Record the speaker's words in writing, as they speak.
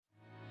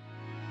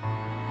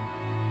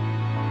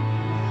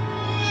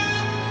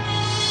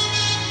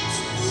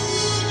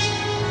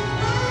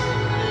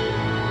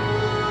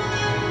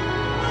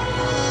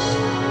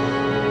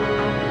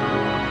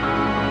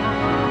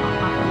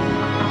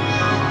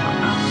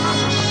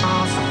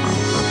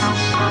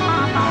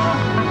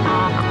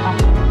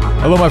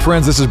Hello, my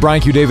friends. This is Brian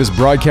Q. Davis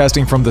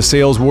broadcasting from the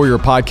Sales Warrior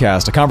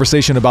Podcast, a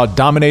conversation about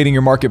dominating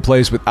your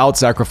marketplace without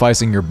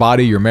sacrificing your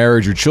body, your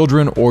marriage, your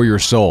children, or your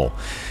soul.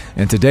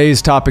 And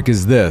today's topic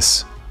is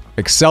this: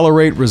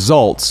 accelerate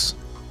results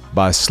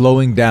by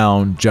slowing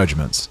down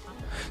judgments.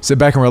 Sit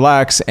back and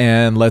relax,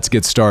 and let's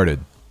get started.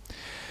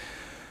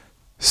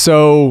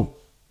 So,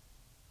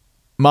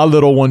 my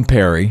little one,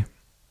 Perry,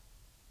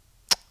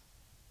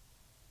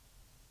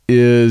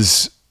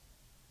 is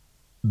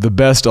the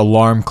best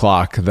alarm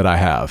clock that I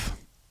have.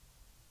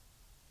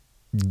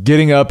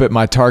 Getting up at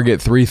my target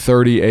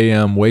 3:30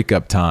 a.m. wake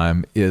up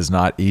time is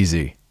not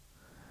easy.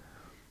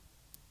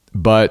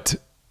 But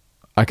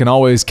I can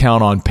always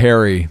count on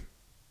Perry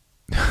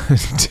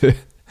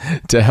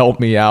to help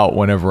me out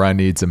whenever I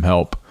need some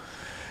help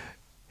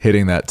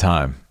hitting that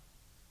time.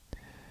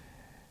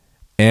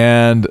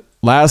 And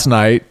last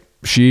night,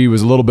 she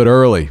was a little bit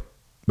early,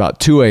 about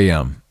 2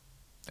 a.m.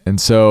 And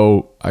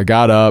so I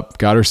got up,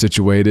 got her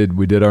situated.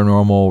 We did our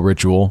normal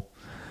ritual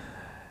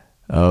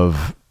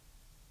of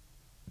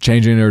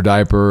changing her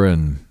diaper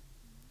and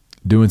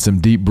doing some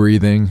deep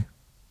breathing.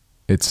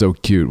 It's so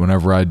cute.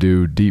 Whenever I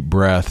do deep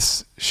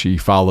breaths, she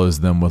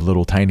follows them with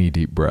little tiny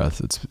deep breaths.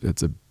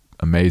 It's an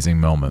amazing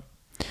moment.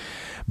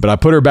 But I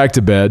put her back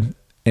to bed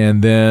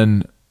and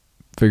then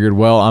figured,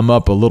 well, I'm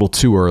up a little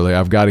too early.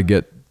 I've got to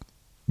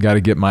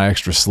get my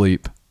extra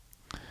sleep.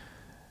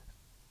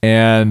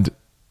 And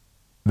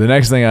the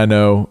next thing I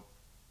know,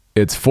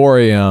 it's 4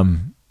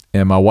 a.m.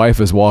 and my wife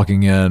is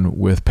walking in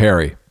with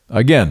Perry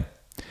again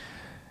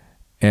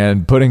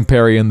and putting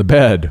Perry in the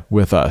bed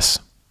with us.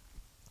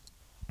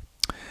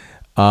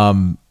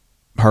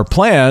 Her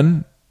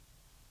plan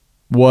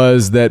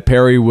was that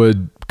Perry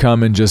would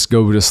come and just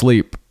go to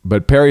sleep,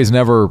 but Perry's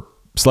never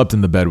slept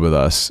in the bed with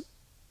us,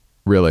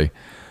 really.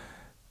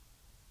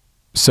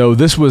 So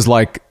this was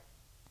like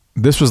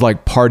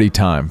party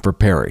time for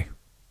Perry.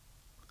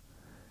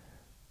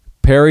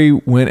 Perry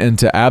went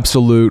into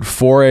absolute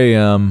 4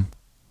 a.m.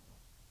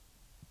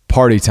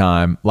 party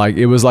time.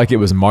 It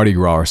was Mardi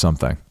Gras or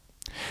something.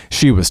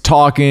 She was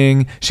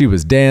talking, she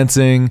was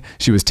dancing,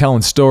 she was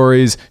telling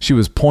stories, she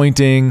was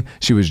pointing,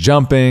 she was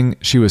jumping,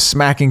 she was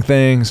smacking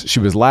things, she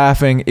was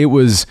laughing. It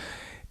was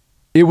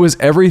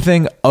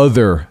everything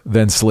other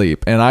than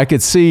sleep. And I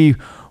could see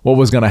what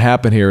was going to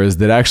happen here is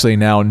that actually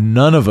now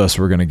none of us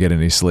were going to get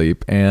any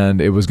sleep, and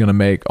it was going to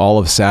make all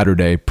of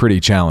Saturday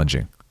pretty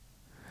challenging.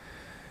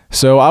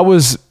 So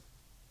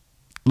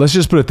let's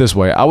just put it this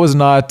way. I was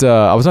not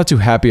too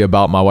happy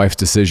about my wife's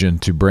decision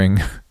to bring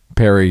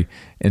Perry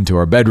into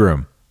our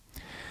bedroom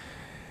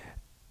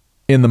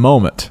in the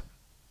moment,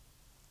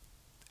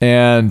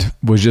 and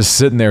was just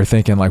sitting there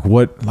thinking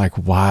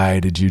why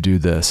did you do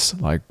this?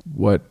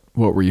 What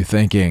were you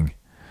thinking?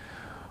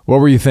 What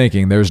were you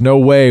thinking? There's no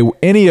way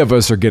any of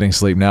us are getting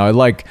sleep now.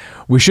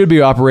 We should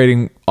be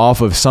operating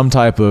off of some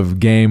type of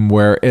game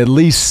where at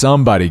least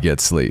somebody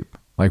gets sleep.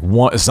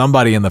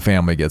 Somebody in the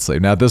family gets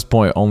sleep. Now, at this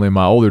point, only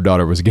my older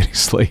daughter was getting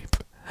sleep.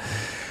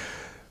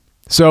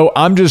 So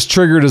I'm just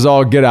triggered as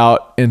all get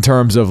out in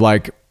terms of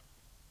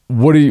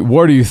what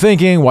are you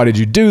thinking? Why did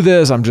you do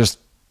this? I'm just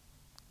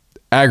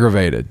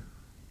aggravated.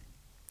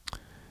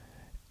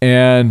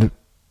 And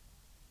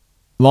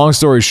long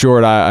story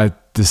short, I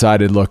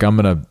decided, look, I'm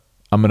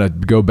gonna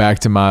go back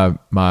to my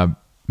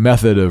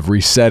method of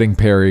resetting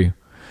Perry,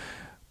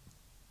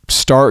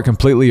 start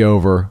completely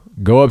over,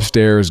 go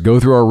upstairs, go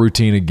through our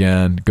routine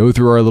again, go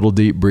through our little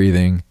deep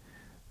breathing,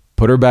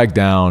 put her back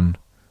down,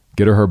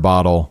 get her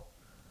bottle,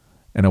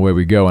 and away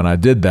we go. And I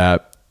did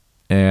that,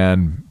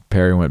 and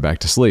Perry went back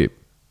to sleep.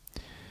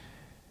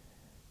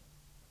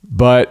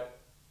 But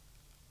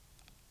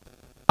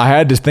I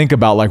had to think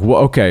about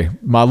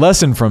my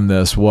lesson from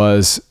this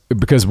was,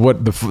 because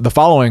what the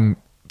following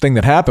thing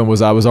that happened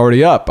was I was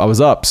already up. I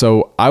was up.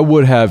 So I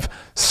would have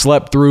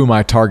slept through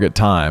my target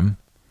time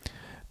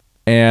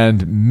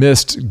and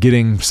missed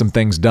getting some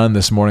things done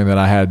this morning that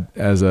I had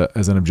as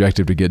an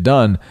objective to get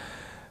done,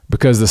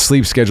 because the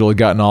sleep schedule had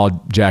gotten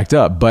all jacked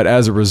up. But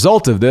as a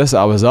result of this,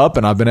 I was up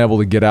and I've been able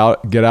to get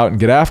out and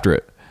get after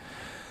it.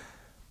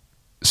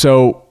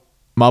 So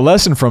my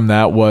lesson from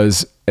that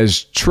was,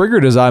 as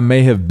triggered as I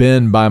may have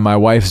been by my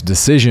wife's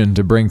decision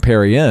to bring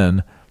Perry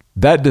in,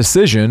 that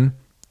decision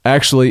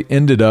actually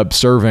ended up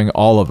serving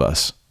all of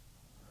us.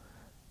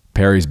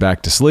 Perry's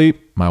back to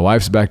sleep. My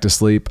wife's back to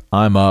sleep.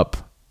 I'm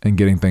up and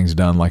getting things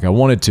done like I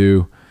wanted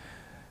to,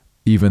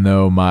 even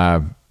though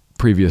my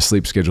previous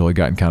sleep schedule had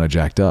gotten kind of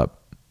jacked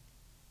up.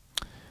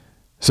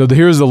 So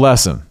here's the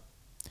lesson,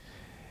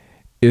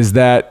 is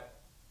that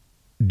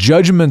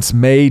judgments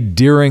made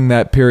during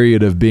that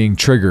period of being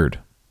triggered,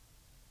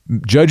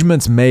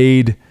 judgments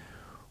made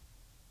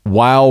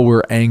while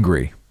we're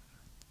angry,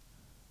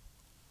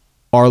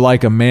 are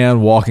like a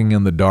man walking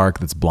in the dark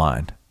that's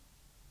blind.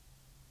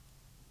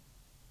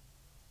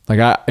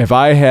 If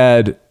I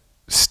had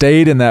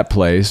stayed in that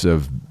place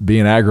of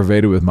being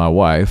aggravated with my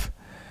wife,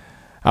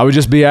 I would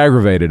just be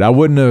aggravated. I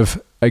wouldn't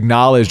have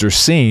acknowledged or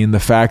seen the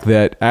fact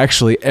that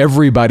actually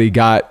everybody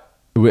got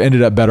we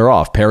ended up better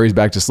off. Perry's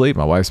back to sleep.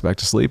 My wife's back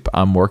to sleep.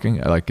 I'm working.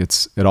 Like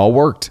it all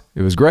worked.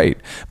 It was great.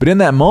 But in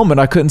that moment,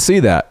 I couldn't see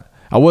that.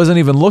 I wasn't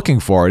even looking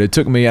for it. It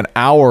took me an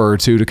hour or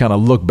two to kind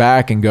of look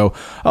back and go,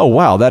 oh,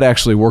 wow, that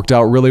actually worked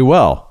out really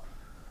well.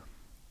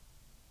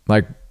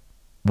 Like,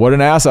 what an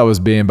ass I was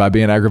being by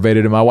being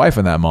aggravated at my wife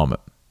in that moment.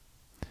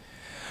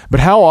 But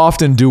how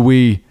often do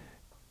we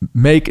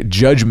make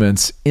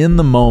judgments in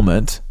the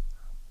moment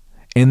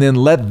and then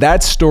let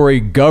that story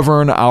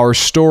govern our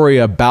story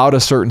about a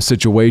certain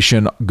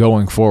situation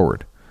going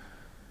forward?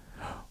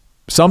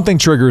 Something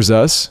triggers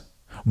us.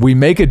 We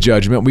make a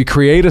judgment, we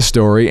create a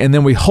story, and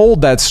then we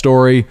hold that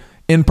story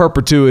in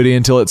perpetuity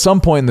until at some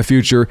point in the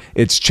future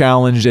it's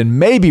challenged and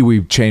maybe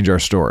we change our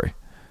story.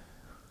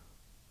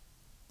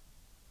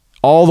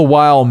 All the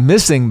while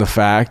missing the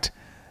fact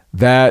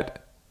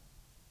that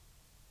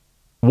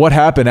what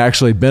happened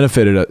actually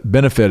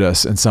benefit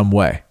us in some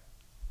way.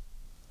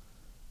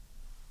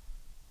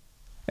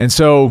 And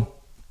so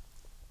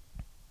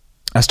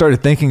I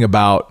started thinking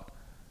about,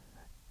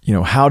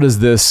 how does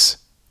this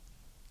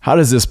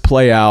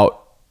play out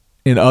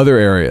in other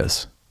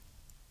areas?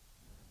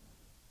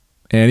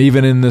 And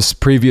even in this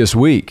previous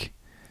week,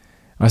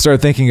 I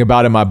started thinking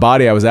about in my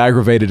body, I was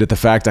aggravated at the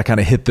fact I kind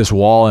of hit this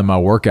wall in my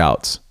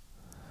workouts.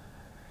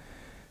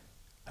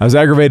 I was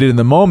aggravated in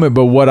the moment,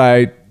 but what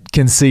I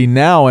can see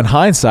now in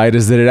hindsight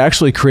is that it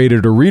actually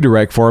created a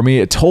redirect for me.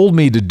 It told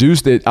me to do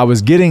that. I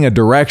was getting a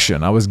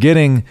direction. I was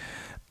getting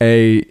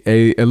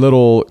a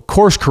little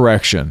course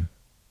correction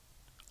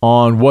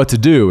on what to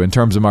do in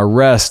terms of my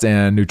rest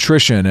and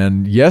nutrition.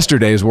 And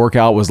yesterday's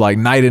workout was like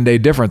night and day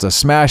difference. I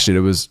smashed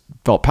it.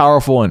 Felt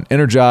powerful and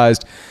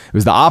energized. It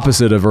was the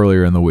opposite of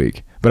earlier in the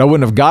week. But I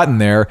wouldn't have gotten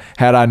there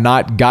had I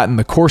not gotten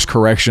the course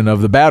correction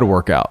of the bad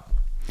workout.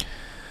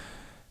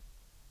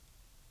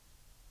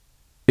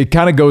 It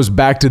kind of goes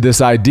back to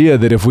this idea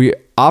that if we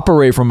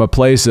operate from a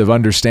place of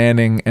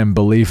understanding and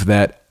belief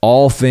that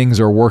all things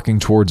are working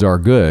towards our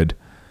good,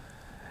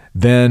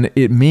 then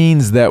it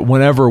means that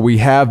whenever we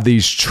have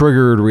these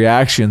triggered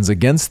reactions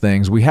against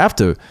things, we have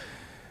to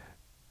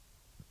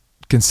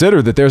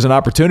consider that there's an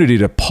opportunity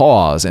to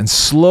pause and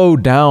slow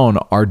down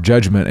our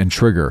judgment and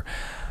trigger.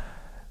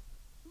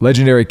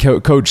 Legendary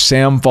coach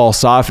Sam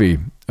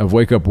Falsafi of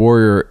Wake Up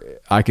Warrior,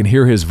 I can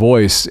hear his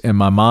voice in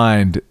my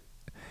mind,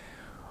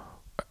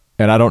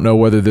 and I don't know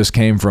whether this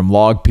came from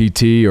Log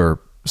PT or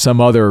some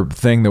other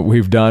thing that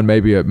we've done,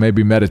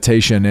 maybe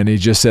meditation, and he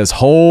just says,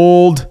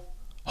 hold.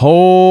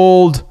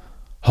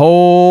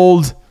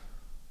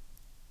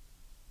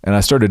 And I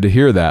started to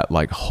hear that,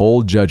 like,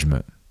 hold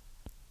judgment.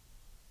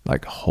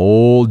 Like,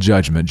 hold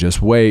judgment.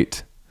 Just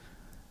wait.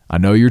 I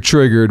know you're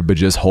triggered, but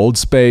just hold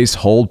space,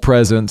 hold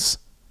presence.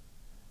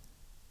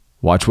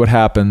 Watch what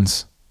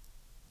happens.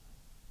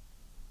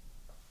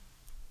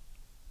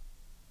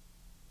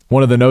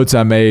 One of the notes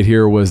I made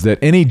here was that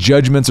any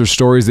judgments or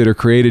stories that are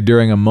created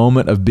during a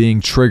moment of being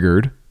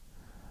triggered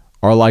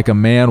are like a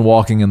man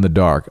walking in the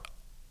dark.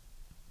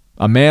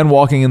 A man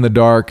walking in the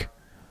dark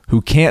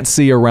who can't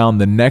see around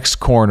the next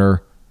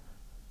corner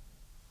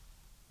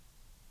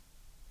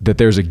that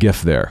there's a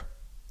gift there.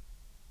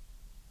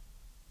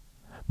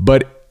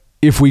 But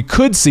if we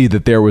could see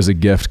that there was a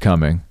gift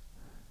coming,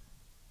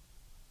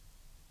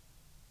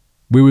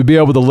 we would be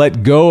able to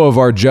let go of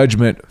our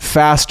judgment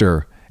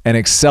faster and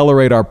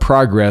accelerate our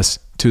progress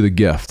to the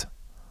gift.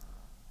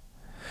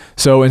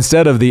 So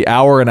instead of the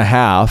hour and a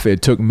half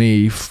it took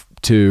me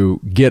to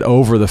get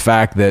over the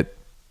fact that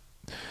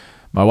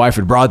my wife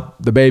had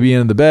brought the baby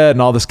into the bed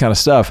and all this kind of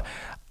stuff,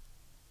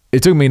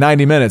 it took me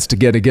 90 minutes to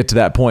get to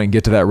that point and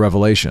get to that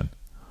revelation.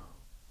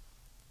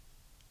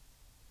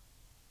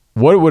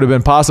 What would have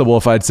been possible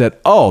if I'd said,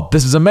 oh,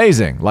 this is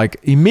amazing, like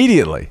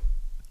immediately.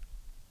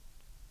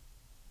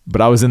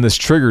 But I was in this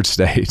triggered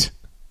state.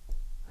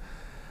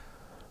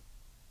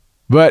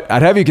 But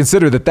I'd have you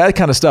consider that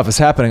kind of stuff is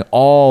happening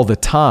all the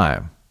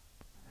time.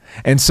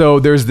 And so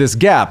there's this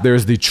gap.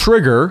 There's the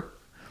trigger.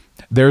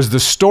 There's the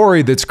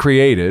story that's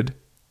created.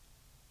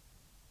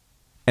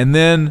 And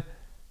then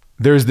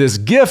there's this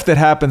gift that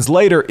happens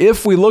later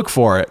if we look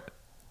for it.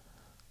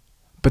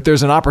 But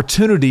there's an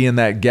opportunity in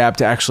that gap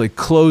to actually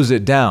close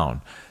it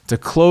down, to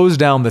close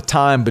down the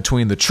time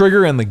between the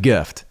trigger and the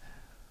gift.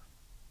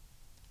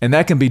 And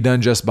that can be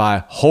done just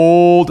by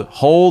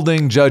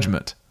holding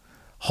judgment,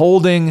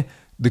 holding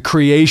the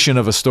creation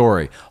of a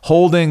story,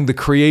 holding the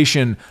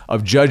creation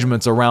of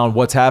judgments around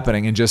what's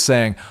happening and just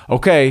saying,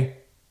 okay,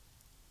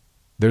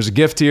 there's a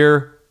gift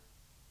here.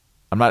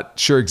 I'm not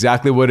sure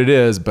exactly what it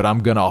is, but I'm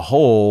going to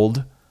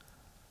hold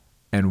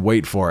and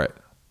wait for it.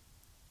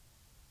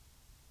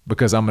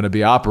 Because I'm going to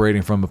be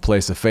operating from a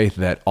place of faith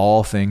that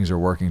all things are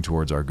working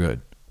towards our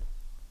good.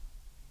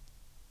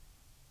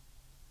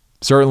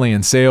 Certainly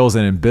in sales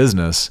and in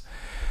business,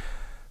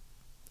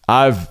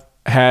 I've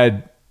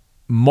had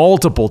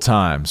multiple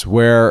times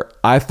where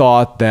I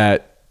thought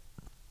that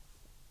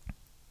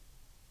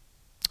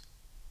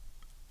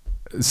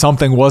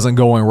something wasn't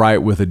going right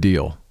with a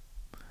deal.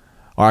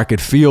 Or I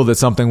could feel that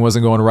something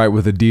wasn't going right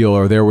with a deal,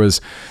 or there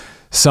was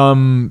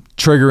some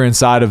trigger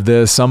inside of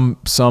this,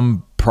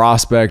 some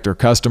prospect or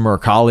customer or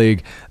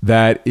colleague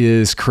that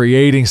is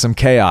creating some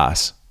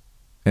chaos,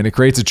 and it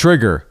creates a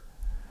trigger.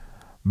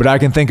 But I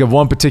can think of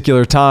one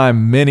particular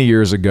time many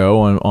years ago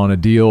on a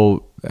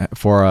deal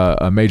for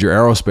a major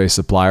aerospace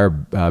supplier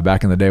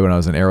back in the day when I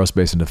was in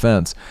aerospace and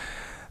defense,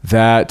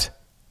 that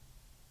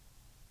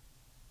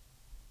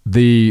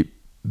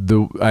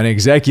an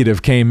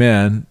executive came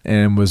in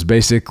and was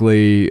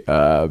basically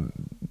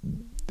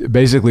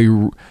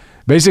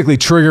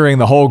triggering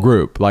the whole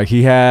group. Like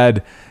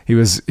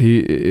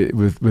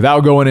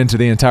without going into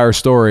the entire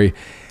story,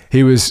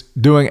 he was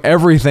doing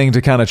everything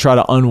to kind of try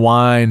to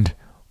unwind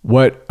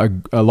what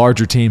a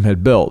larger team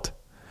had built.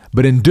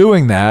 But in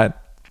doing that,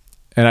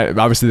 and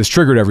obviously this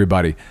triggered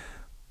everybody,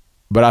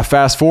 but I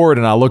fast forward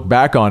and I look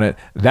back on it,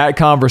 that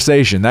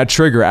conversation, that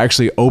trigger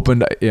actually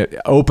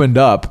opened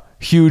up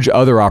huge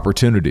other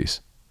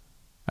opportunities.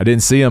 I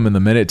didn't see them in the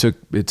minute.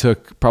 It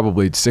took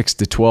probably 6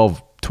 to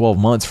 12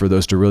 months for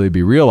those to really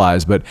be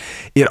realized, but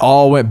it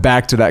all went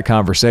back to that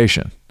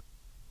conversation.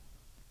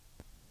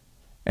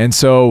 And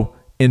so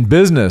in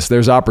business,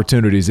 there's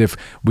opportunities. If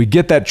we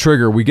get that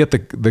trigger, we get the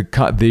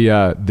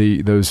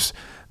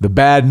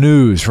bad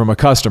news from a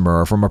customer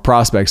or from a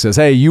prospect says,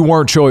 "Hey, you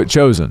weren't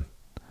chosen,"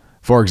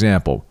 for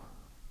example.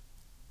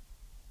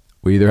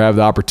 We either have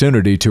the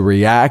opportunity to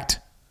react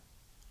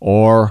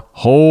or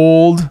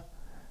hold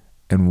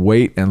and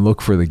wait and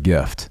look for the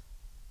gift.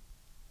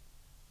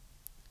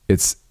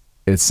 It's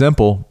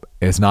simple.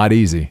 It's not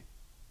easy.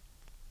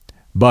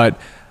 But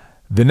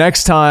the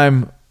next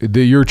time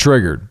that you're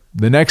triggered,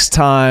 the next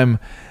time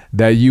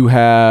that you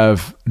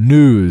have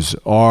news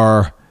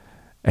or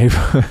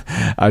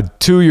a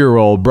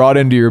 2-year-old brought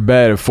into your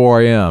bed at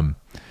 4 a.m.,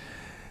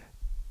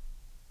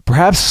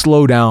 perhaps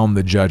slow down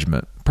the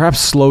judgment. Perhaps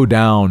slow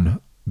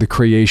down the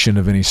creation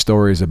of any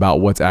stories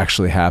about what's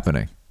actually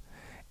happening.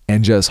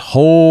 And just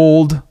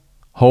hold,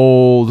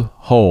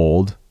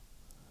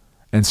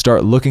 and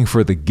start looking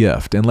for the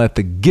gift. And let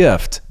the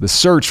gift, the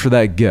search for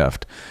that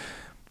gift,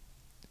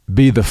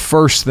 be the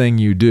first thing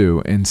you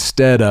do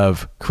instead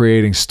of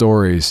creating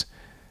stories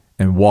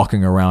and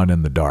walking around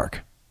in the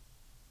dark.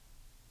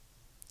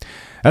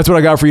 That's what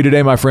I got for you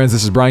today, my friends.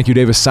 This is Brian Q.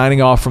 Davis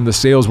signing off from the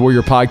Sales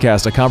Warrior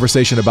Podcast, a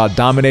conversation about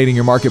dominating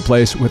your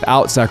marketplace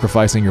without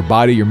sacrificing your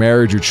body, your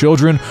marriage, your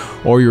children,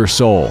 or your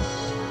soul.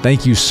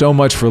 Thank you so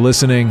much for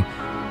listening.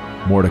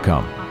 More to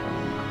come.